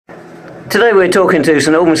Today we're talking to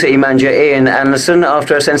St Albans City manager Ian Allinson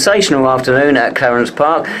after a sensational afternoon at Clarence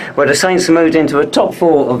Park, where the Saints moved into a top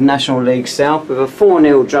four of National League South with a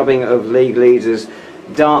 4-0 drubbing of league leaders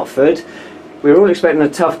Dartford. We were all expecting a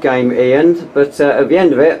tough game, Ian, but at the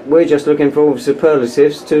end of it we're just looking for all the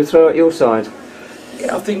superlatives to throw at your side.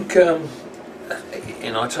 Yeah, I think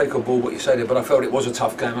I take on board what you say there, but I felt it was a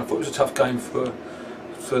tough game. I thought it was a tough game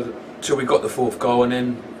till we got the fourth goal, and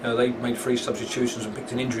then they made 3 substitutions and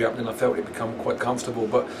picked an injury up, and then I felt it become quite comfortable.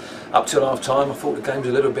 But up till half time I thought the game's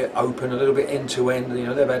a little bit open, a little bit end to end.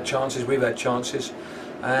 They've had chances, we've had chances,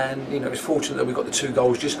 and it's fortunate that we got the 2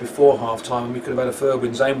 goals just before half time, and we could have had a third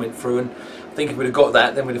when Zane went through, and I think if we'd have got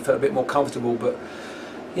that then we'd have felt a bit more comfortable. But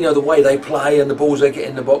the way they play and the balls they get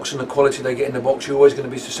in the box and the quality they get in the box, you're always going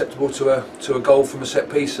to be susceptible to a goal from a set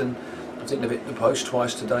piece, and I think they've hit the post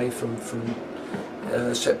twice today from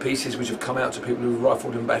set pieces which have come out to people who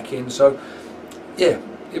rifled them back in. So yeah,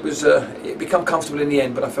 it became comfortable in the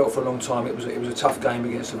end, but I felt for a long time it was a tough game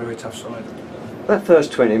against a very tough side. That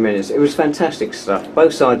first 20 minutes, it was fantastic stuff.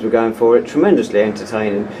 Both sides were going for it, tremendously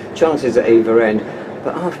entertaining, chances at either end.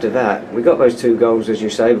 But after that, we got those 2 goals, as you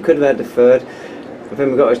say. We could have had the third, but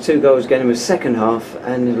then we got those 2 goals again in the second half,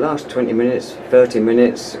 and in the last 20 minutes, 30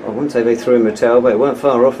 minutes, I wouldn't say they threw in the towel, but it weren't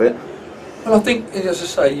far off it. Well, I think, as I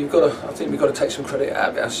say, we've got to take some credit out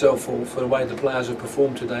of it ourselves for the way the players have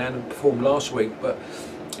performed today and have performed last week. But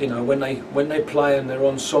when they play and they're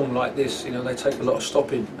on song like this, they take a lot of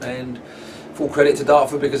stopping. And full credit to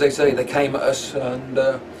Dartford, because they came at us, and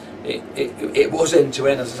it was end to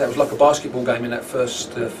end. As I say, it was like a basketball game in that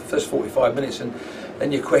first 45 minutes, and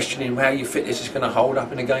then you're questioning how your fitness is going to hold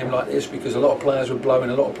up in a game like this, because a lot of players were blowing,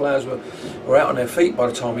 a lot of players were out on their feet by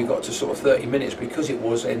the time we got to sort of 30 minutes, because it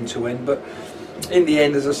was end to end. But in the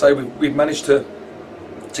end, as I say, we've managed to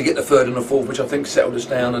get the third and the fourth, which I think settled us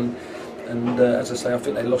down, and as I say, I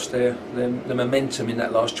think they lost the momentum in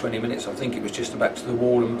that last 20 minutes. I think it was just about to the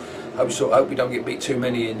wall, and I hope we don't get beat too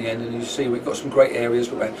many in the end. And you see, we've got some great areas,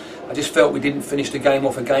 but I just felt we didn't finish the game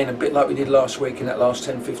off again, a bit like we did last week in that last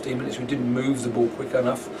 10-15 minutes. We didn't move the ball quick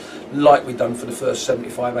enough, like we'd done for the first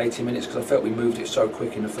 75-80 minutes, because I felt we moved it so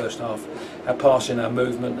quick in the first half. Our passing, our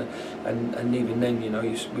movement, and even then,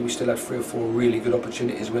 we still had 3 or 4 really good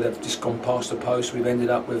opportunities where they've just gone past the post. We've ended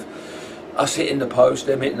up with us hitting the post,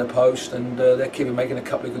 them hitting the post, and their keeper making a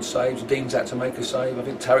couple of good saves. Dean's had to make a save. I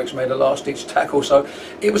think Tarek's made a last-ditch tackle. So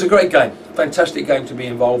it was a great game, fantastic game to be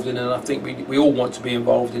involved in, and I think we all want to be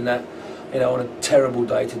involved in that. On a terrible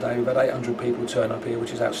day today, we've had 800 people turn up here,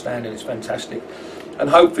 which is outstanding. It's fantastic, and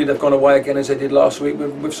hopefully they've gone away again as they did last week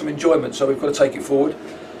with some enjoyment. So we've got to take it forward.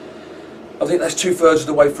 I think that's 2/3 of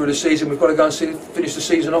the way through the season. We've got to go and finish the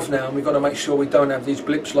season off now, and we've got to make sure we don't have these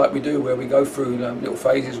blips like we do, where we go through little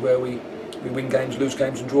phases where we win games, lose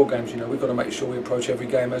games and draw games. We've got to make sure we approach every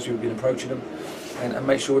game as we've been approaching them, and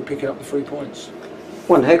make sure we're picking up the 3 points.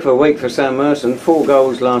 One heck of a week for Sam Merson. 4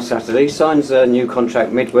 goals last Saturday, signs a new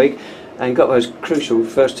contract midweek, and got those crucial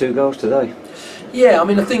first 2 goals today. Yeah, I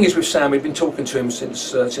mean, the thing is with Sam, we've been talking to him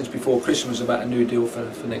since before Christmas about a new deal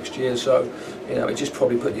for next year. So it just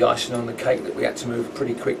probably put the icing on the cake that we had to move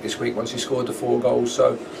pretty quick this week once he scored the 4 goals.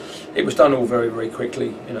 So it was done all very, very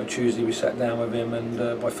quickly. Tuesday we sat down with him,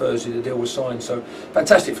 and by Thursday the deal was signed. So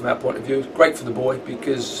fantastic from our point of view. Great for the boy,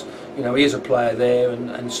 because he is a player there,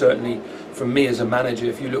 and certainly from me as a manager,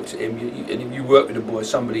 if you looked at him and if you work with the boy,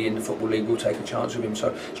 somebody in the Football League will take a chance with him.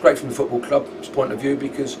 So it's great from the football club's point of view,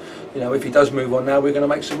 because if he does move on now, we're going to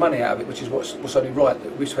make some money out of it, which is what's only right.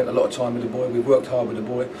 We've spent a lot of time with the boy, we've worked hard with the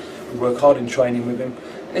boy, we work hard in training with him.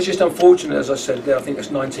 And it's just unfortunate, as I said there, I think it's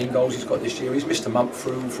 19 goals he's got this year. He's missed a month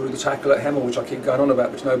through the tackle at Hemel, which I keep going on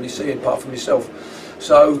about, which nobody's seeing apart from himself.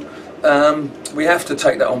 So we have to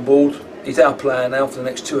take that on board. He's our player now for the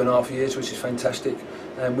next 2.5 years, which is fantastic,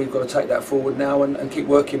 and we've got to take that forward now and keep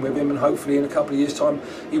working with him, and hopefully in a couple of years' time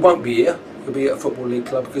he won't be here, he'll be at a Football League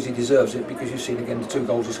club, because he deserves it, because you've seen again the 2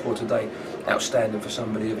 goals he scored today, outstanding for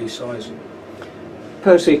somebody of his size.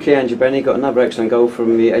 Percy Kianjabeni got another excellent goal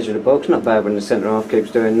from the edge of the box. Not bad when the centre-half keeps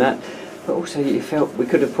doing that, but also you felt we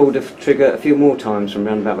could have pulled the trigger a few more times from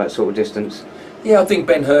around about that sort of distance. Yeah, I think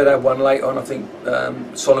Ben Hurd had one late on. I think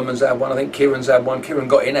Solomon's had one. I think Kieran's had one. Kieran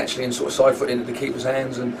got in actually and sort of side foot into the keeper's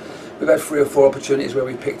hands, and we've had 3 or 4 opportunities where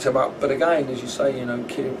we picked him up. But again, as you say,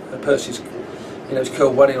 Percy's he's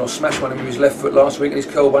curled one in or smashed one in with his left foot last week, and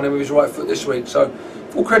he's curled one in with his right foot this week. So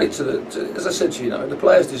full credit to as I said to you, the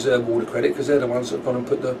players deserve all the credit, because they're the ones that have gone and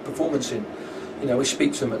put the performance in. We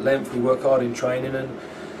speak to them at length, we work hard in training, and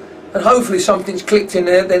hopefully something's clicked in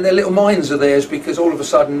their little minds of theirs, because all of a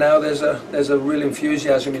sudden now there's a real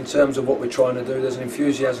enthusiasm in terms of what we're trying to do. There's an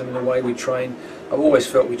enthusiasm in the way we train. I've always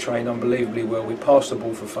felt we train unbelievably well. We pass the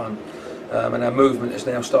ball for fun. and our movement is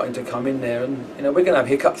now starting to come in there. And we're going to have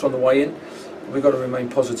hiccups on the way in. We've got to remain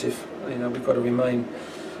positive. We've got to remain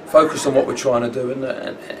focused on what we're trying to do,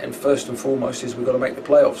 and first and foremost is we've got to make the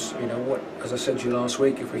playoffs. As I said to you last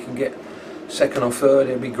week, if we can get second or third,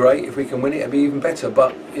 it'd be great. If we can win it, it'd be even better.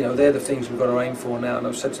 But they're the things we've got to aim for now. And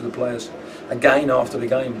I've said to the players again after the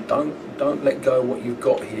game, don't let go of what you've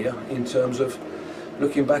got here in terms of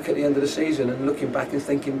looking back at the end of the season and looking back and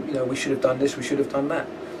thinking, we should have done this, we should have done that.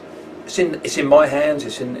 It's in my hands.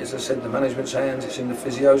 It's in, as I said, the management's hands. It's in the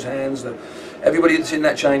physio's hands. Everybody that's in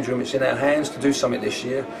that change room. It's in our hands to do something this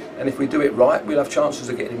year. And if we do it right, we'll have chances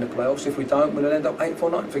of getting in the playoffs. If we don't, we'll end up 8th or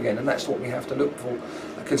 9th again. And that's what we have to look for.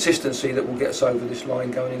 A consistency that will get us over this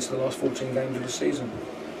line going into the last 14 games of the season.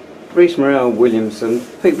 Reece Morel-Williamson,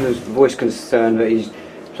 people have voiced concern that he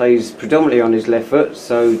plays predominantly on his left foot,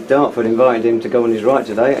 so Dartford invited him to go on his right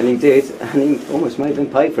today, and he did, and he almost made them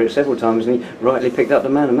pay for it several times, and he rightly picked up the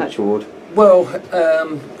Man of Match award. Well,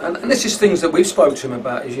 and this is things that we've spoke to him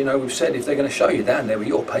about, is we've said if they're going to show you down there with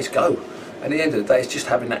your pace, go. And at the end of the day, it's just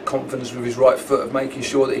having that confidence with his right foot of making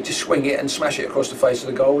sure that he just swing it and smash it across the face of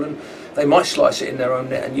the goal, and they might slice it in their own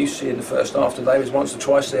net. And you see in the first half today, was once or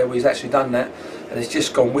twice there where he's actually done that, and it's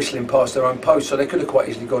just gone whistling past their own post, so they could have quite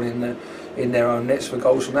easily gone in their own nets for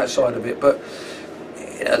goals from that side of it. But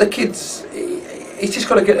the kids, he's just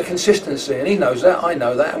got to get the consistency, and he knows that, I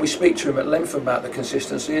know that, and we speak to him at length about the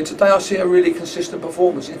consistency. And today I see a really consistent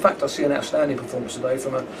performance. In fact, I see an outstanding performance today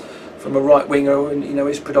from a right winger, and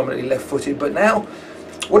he's predominantly left-footed. But now,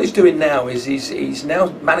 what he's doing now is he's now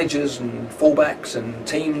managers and fullbacks and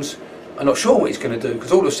teams are not sure what he's going to do,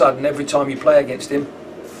 because all of a sudden, every time you play against him,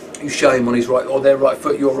 you show him on his right, or their right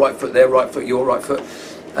foot, your right foot, their right foot, your right foot,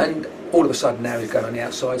 and all of a sudden now he's going on the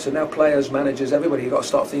outside. So now players, managers, everybody, you've got to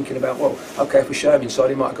start thinking about, well, okay, if we show him inside,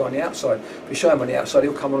 he might go on the outside. If we show him on the outside,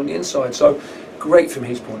 he'll come on the inside. So great from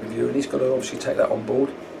his point of view, and he's got to obviously take that on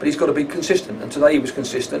board. But he's got to be consistent, and today he was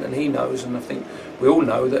consistent, and he knows, and I think we all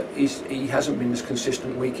know that he hasn't been as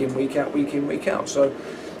consistent week in, week out, week in, week out. So,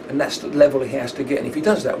 and that's the level he has to get. And if he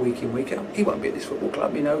does that week in, week out, he won't be at this football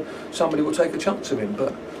club. Somebody will take a chance of him,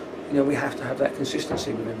 but we have to have that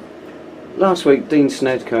consistency with him. Last week, Dean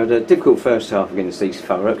Snedker had a difficult first half against East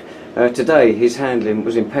Thurrock. Today, his handling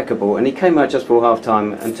was impeccable, and he came out just before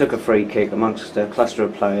half-time and took a free kick amongst a cluster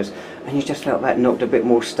of players, and you just felt that knocked a bit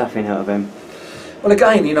more stuffing out of him. Well,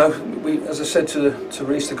 again, as I said to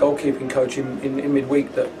Reece, the goalkeeping coach in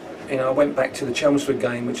midweek, that I went back to the Chelmsford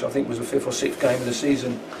game, which I think was the 5th or 6th game of the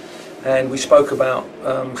season, and we spoke about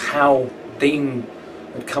how Dean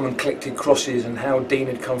had come and collected crosses, and how Dean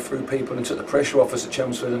had come through people and took the pressure off us at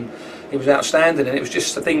Chelmsford, and he was outstanding. And it was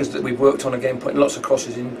just the things that we've worked on again, putting lots of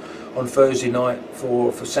crosses in on Thursday night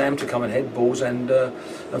for Sam to come and head balls, and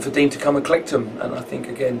for Dean to come and collect them. And I think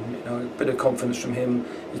again, a bit of confidence from him.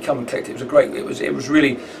 He come and collected. It was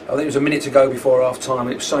really, I think it was a minute to go before half time,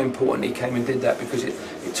 and it was so important he came and did that, because it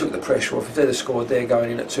took the pressure off. If they'd have scored there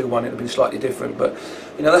going in at 2-1, it'd have been slightly different. But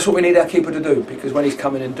that's what we need our keeper to do, because when he's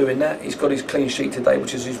coming and doing that, he's got his clean sheet today,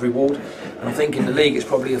 which is his reward. And I think in the league it's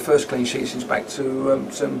probably the first clean sheet since back to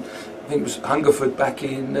I think it was Hungerford back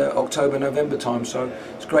in October, November time. So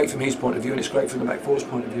it's great from his point of view, and it's great from the back four's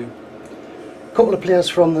point of view. A couple of players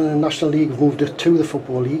from the National League have moved to the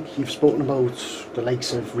Football League. You've spoken about the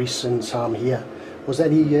likes of Reece and Sam here. Was there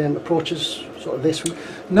any approaches sort of this week?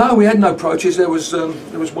 No, we had no approaches. There was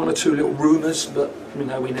one or two little rumours, but we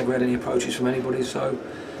never had any approaches from anybody. So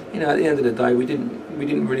at the end of the day, we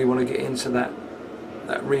didn't really want to get into that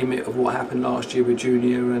remit of what happened last year with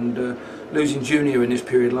Junior, and losing Junior in this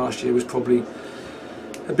period last year was probably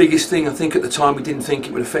the biggest thing. I think at the time we didn't think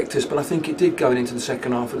it would affect us, but I think it did going into the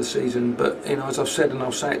second half of the season. But as I've said, and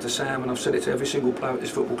I'll say it to Sam, and I've said it to every single player at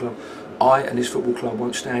this football club, I and this football club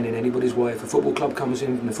won't stand in anybody's way. If a football club comes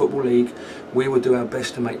in the Football League, we will do our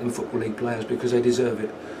best to make them Football League players, because they deserve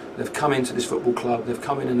it. They've come into this football club, they've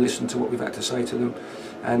come in and listened to what we've had to say to them,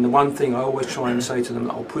 and the one thing I always try and say to them,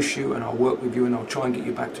 that I'll push you and I'll work with you and I'll try and get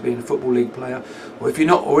you back to being a Football League player, or if you're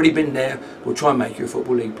not already been there, we'll try and make you a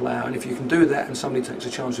Football League player. And if you can do that and somebody takes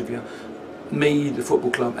a chance with you, me, the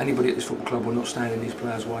football club, anybody at this football club will not stand in these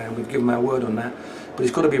players' way, and we've given our word on that. But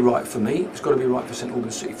it's got to be right for me, it's got to be right for St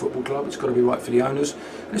Albans City Football Club, it's got to be right for the owners,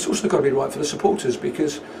 and it's also got to be right for the supporters,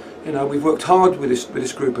 because we've worked hard with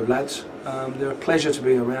this group of lads. They're a pleasure to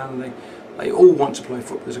be around, and they all want to play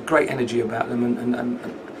football. There's a great energy about them, and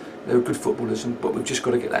they're good footballers, but we've just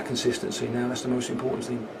got to get that consistency now. That's the most important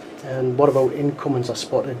thing. And what about incomings? I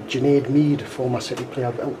spotted Junaid Mead, former City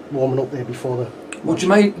player, warming up there before the Well,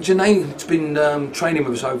 Jermaine's been training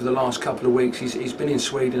with us over the last couple of weeks. He's been in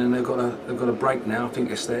Sweden, and they've got a break now. I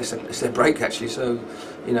think it's their break actually. So,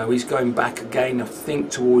 you know, he's going back again. I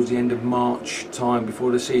think towards the end of March time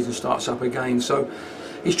before the season starts up again. So,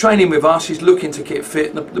 he's training with us. He's looking to get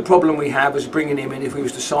fit. The problem we have is bringing him in. If we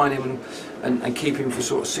was to sign him and keep him for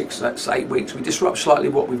sort of 6 to 8 weeks, we disrupt slightly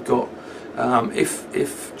what we've got.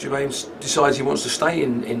 If Jermaine decides he wants to stay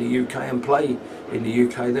in the UK and play in the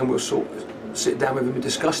UK, then we'll sort of sit down with him and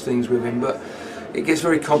discuss things with him. But it gets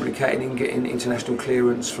very complicated in getting international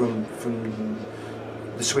clearance from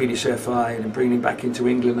the Swedish FA and bringing him back into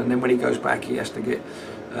England, and then when he goes back he has to get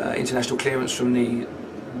international clearance from the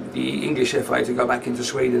English FA to go back into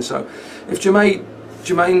Sweden. So if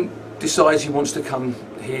Jermaine decides he wants to come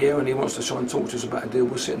here and he wants to try and talk to us about a deal,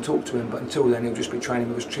 we'll sit and talk to him, but until then he'll just be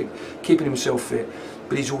training with us, keeping himself fit.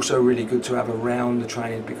 But he's also really good to have around the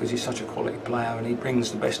training because he's such a quality player and he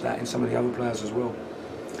brings the best out in some of the other players as well.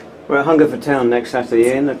 We're at Hungerford Town next Saturday,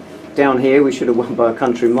 Ian. Down here we should have won by a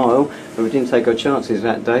country mile, but we didn't take our chances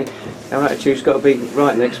that day. Our attitude's got to be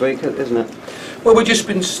right next week, isn't it? Well, we've just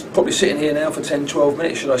been probably sitting here now for 10-12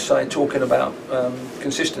 minutes, should I say, talking about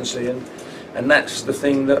consistency, and that's the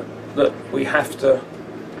thing that we have to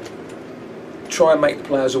try and make the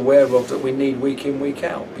players aware of, that we need week in, week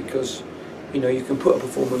out, because you know, you can put a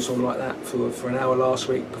performance on like that for an hour last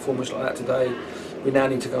week, performance like that today. We now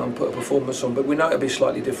need to go and put a performance on, but we know it'll be a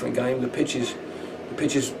slightly different game. The pitch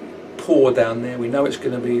is poor down there. We know it's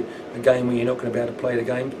going to be a game where you're not going to be able to play the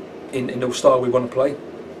game in the style we want to play.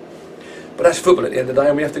 But that's football at the end of the day,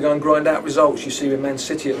 and we have to go and grind out results. You see with Man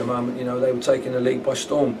City at the moment, you know, they were taking the league by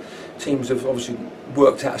storm. Teams have obviously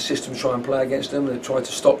worked out a system to try and play against them. They've tried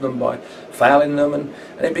to stop them by fouling them, and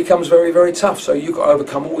it becomes very, very tough. So you've got to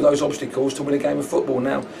overcome all those obstacles to win a game of football.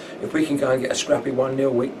 Now, if we can go and get a scrappy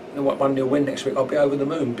 1-0 win next week, I'll be over the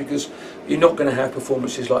moon, because you're not going to have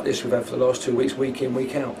performances like this we've had for the last 2 weeks, week in,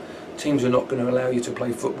 week out. Teams are not going to allow you to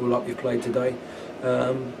play football like we've played today.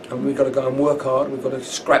 And we've got to go and work hard. We've got to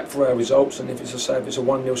scrap for our results, and if it's a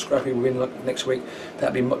 1-0 scrappy win next week,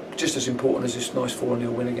 that'd be just as important as this nice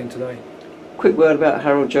 4-0 win again today. Quick word about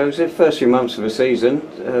Harold Joseph. First few months of the season,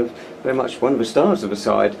 very much one of the stars of the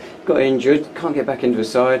side. Got injured, can't get back into the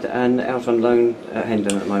side, and out on loan at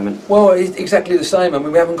Hendon at the moment. Well, it's exactly the same. I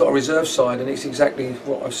mean, we haven't got a reserve side, and it's exactly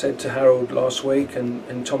what I've said to Harold last week,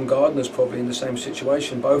 and Tom Gardner's probably in the same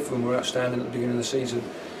situation. Both of them were outstanding at the beginning of the season.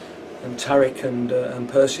 And Tarek and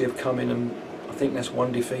Percy have come in, and I think that's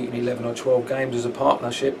 1 defeat in 11 or 12 games as a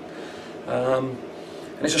partnership. And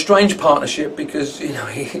it's a strange partnership because, you know,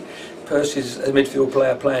 Percy's a midfield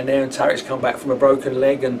player playing there, and Tarek's come back from a broken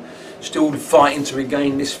leg and still fighting to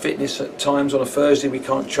regain this fitness at times. On a Thursday we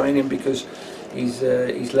can't train him because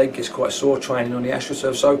his leg gets quite sore training on the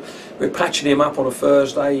AstroTurf, so we're patching him up on a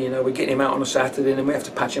Thursday, you know, we're getting him out on a Saturday, and then we have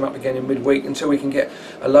to patch him up again in midweek until we can get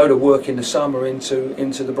a load of work in the summer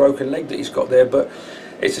into the broken leg that he's got there. But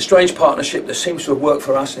it's a strange partnership that seems to have worked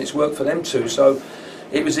for us, and it's worked for them too. So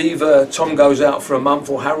it was either Tom goes out for a month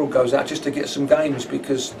or Harold goes out just to get some games,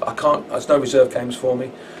 because there's no reserve games for me.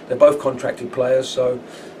 They're both contracted players, so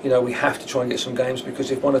you know, we have to try and get some games, because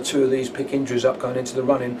if 1 or 2 of these pick injuries up going into the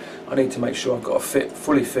running, I need to make sure I've got a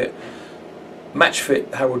fully fit, match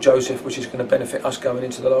fit Harold Joseph, which is going to benefit us going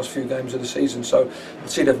into the last few games of the season. So I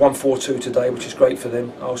see they've won 4-2 today, which is great for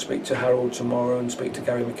them. I'll speak to Harold tomorrow and speak to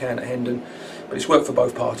Gary McCann at Hendon, but it's worked for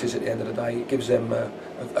both parties at the end of the day. It gives them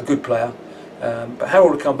a good player. But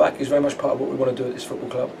Harold will come back. He's very much part of what we want to do at this football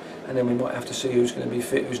club, and then we might have to see who's going to be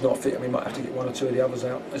fit, who's not fit, and we might have to get 1 or 2 of the others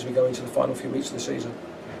out as we go into the final few weeks of the season.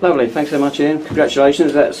 Lovely, thanks so much, Ian.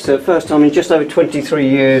 Congratulations. That's the first time in just over 23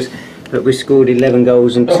 years that we scored 11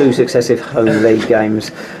 goals in 2 successive home league games.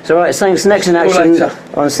 So right, Saints next in action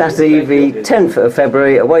on Saturday the 10th of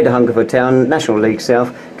February away to Hungerford Town, National League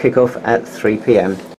South, kick-off at 3 p.m.